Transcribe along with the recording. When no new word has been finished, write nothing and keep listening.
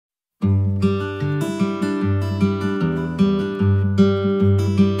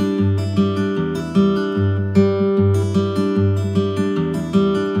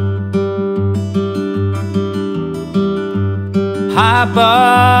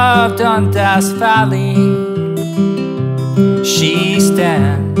above Dundas Valley she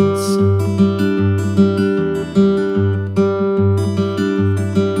stands.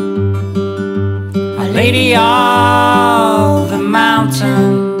 A lady of the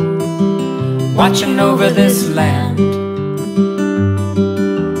mountain, watching over this land.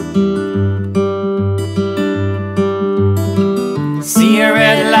 See a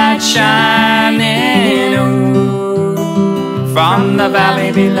red light shining from the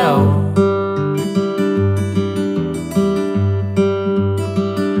valley below.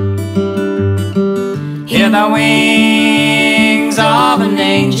 Hear the wings of an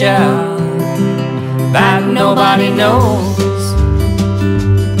angel that nobody knows.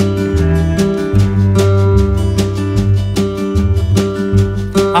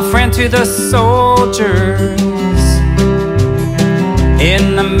 A friend to the soldiers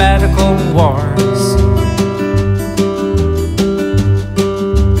in the medical wars.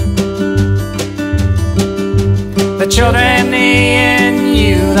 The children in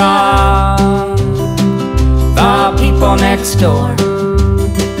youth are the people next door.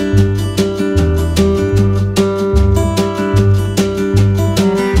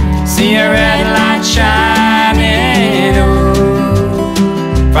 See a red light shining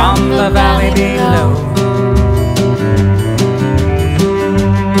from the valley below.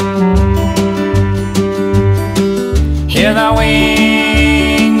 Hear the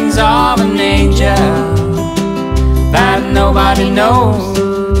wings of an angel that nobody knows.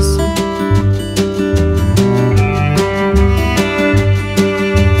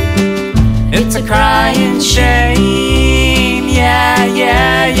 It's a crying shame, yeah,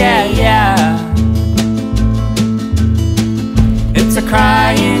 yeah, yeah, yeah. It's a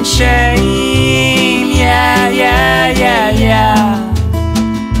crying shame, yeah, yeah, yeah, yeah.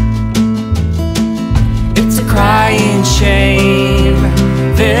 It's a crying shame,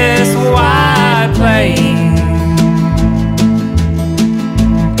 this white plague.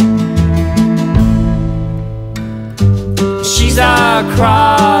 She's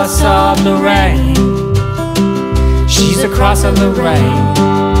across of Lorraine. She's across of Lorraine.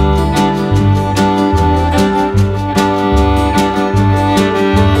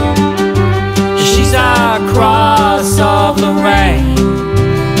 She's across of Lorraine.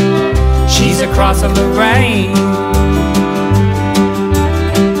 She's across of Lorraine.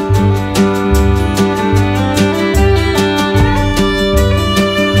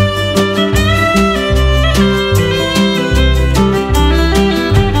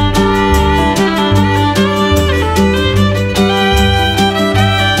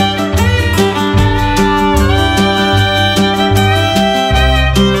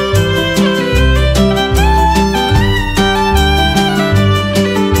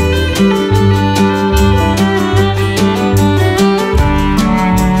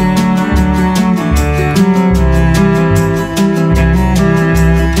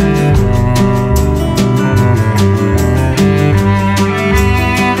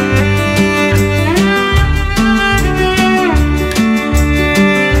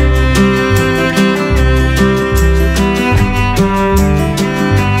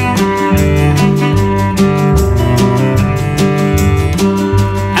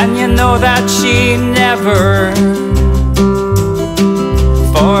 That she never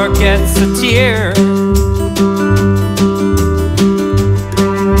forgets a tear.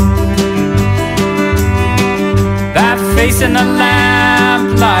 That face in the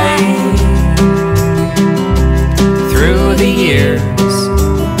lamplight through the years.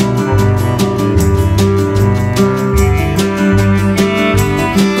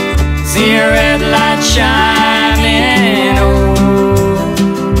 See a red light shining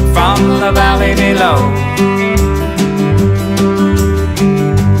from the valley below.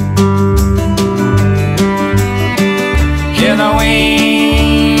 Hear the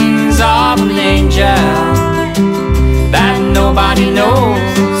wings of an angel that nobody knows.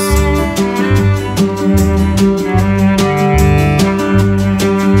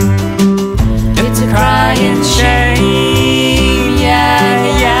 It's a crying shame, yeah,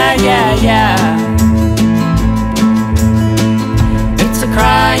 yeah, yeah, yeah. It's a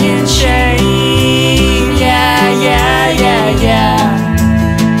crying shame, yeah, yeah, yeah, yeah.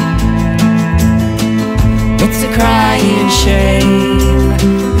 It's a crying shame,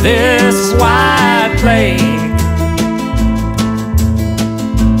 this white plague.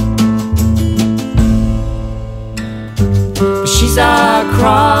 She's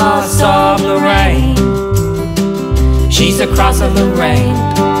across of Lorraine. She's across of Lorraine.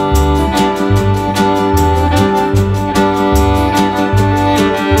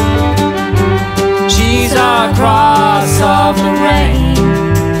 She's across cross of Lorraine.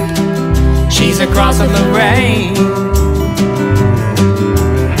 She's a cross of Lorraine.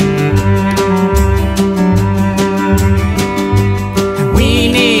 And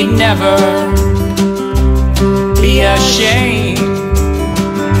we need never be ashamed.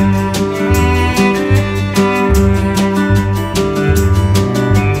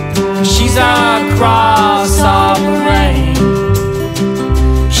 She's a cross of Lorraine.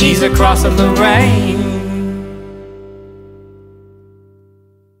 She's a cross of Lorraine.